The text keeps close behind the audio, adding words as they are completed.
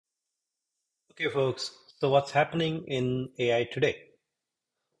Okay, folks. So, what's happening in AI today?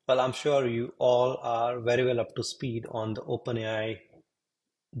 Well, I'm sure you all are very well up to speed on the OpenAI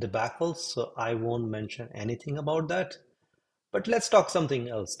debacle, so I won't mention anything about that. But let's talk something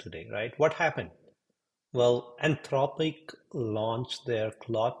else today, right? What happened? Well, Anthropic launched their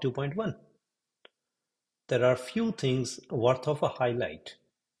Claude 2.1. There are few things worth of a highlight.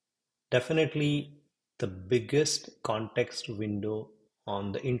 Definitely the biggest context window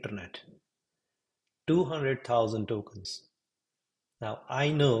on the internet. 200,000 tokens. Now,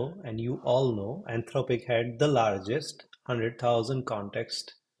 I know, and you all know, Anthropic had the largest 100,000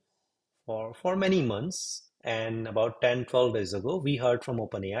 context for many months. And about 10, 12 days ago, we heard from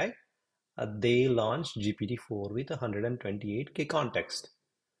OpenAI. They launched GPT-4 with 128K context.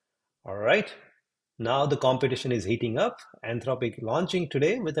 All right. Now the competition is heating up. Anthropic launching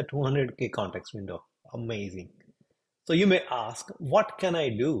today with a 200K context window. Amazing. So you may ask, what can I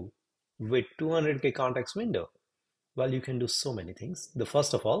do with 200K context window? Well, you can do so many things. The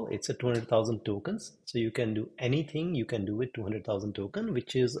first of all, it's a 200,000 tokens. So you can do anything you can do with 200,000 token,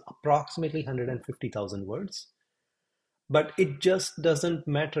 which is approximately 150,000 words. But it just doesn't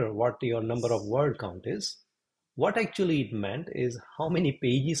matter what your number of word count is. What actually it meant is how many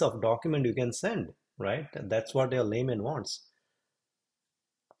pages of document you can send, right? That's what your layman wants.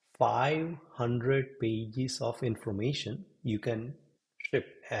 500 pages of information you can ship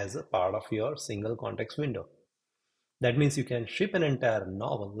as a part of your single context window. That means you can ship an entire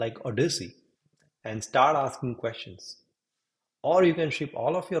novel like Odyssey and start asking questions. Or you can ship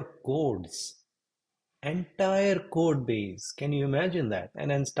all of your codes, entire code base. Can you imagine that? And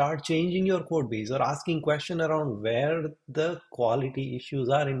then start changing your code base or asking question around where the quality issues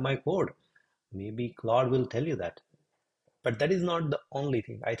are in my code. Maybe Claude will tell you that. But that is not the only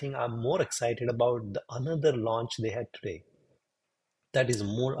thing. I think I'm more excited about the another launch they had today. That is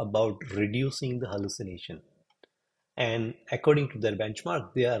more about reducing the hallucination. And according to their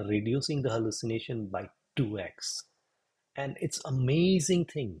benchmark, they are reducing the hallucination by 2x. And it's amazing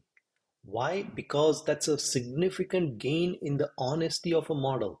thing. Why? Because that's a significant gain in the honesty of a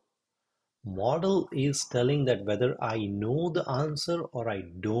model. Model is telling that whether I know the answer or I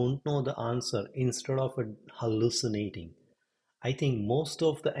don't know the answer instead of it hallucinating. I think most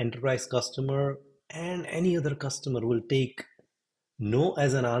of the enterprise customer and any other customer will take no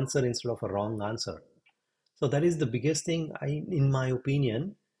as an answer instead of a wrong answer. So that is the biggest thing, in my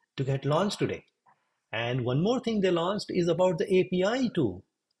opinion, to get launched today. And one more thing they launched is about the API too.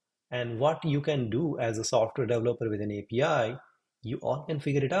 And what you can do as a software developer with an API, you all can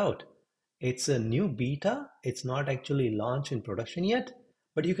figure it out. It's a new beta. It's not actually launched in production yet,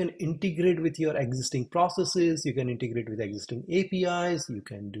 but you can integrate with your existing processes. You can integrate with existing APIs. You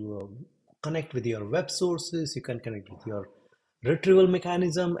can do a connect with your web sources. You can connect with your retrieval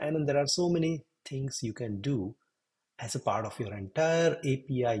mechanism. And then there are so many things you can do as a part of your entire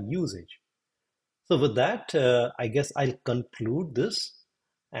API usage. So with that, I guess I'll conclude this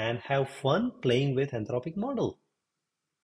and have fun playing with Anthropic model.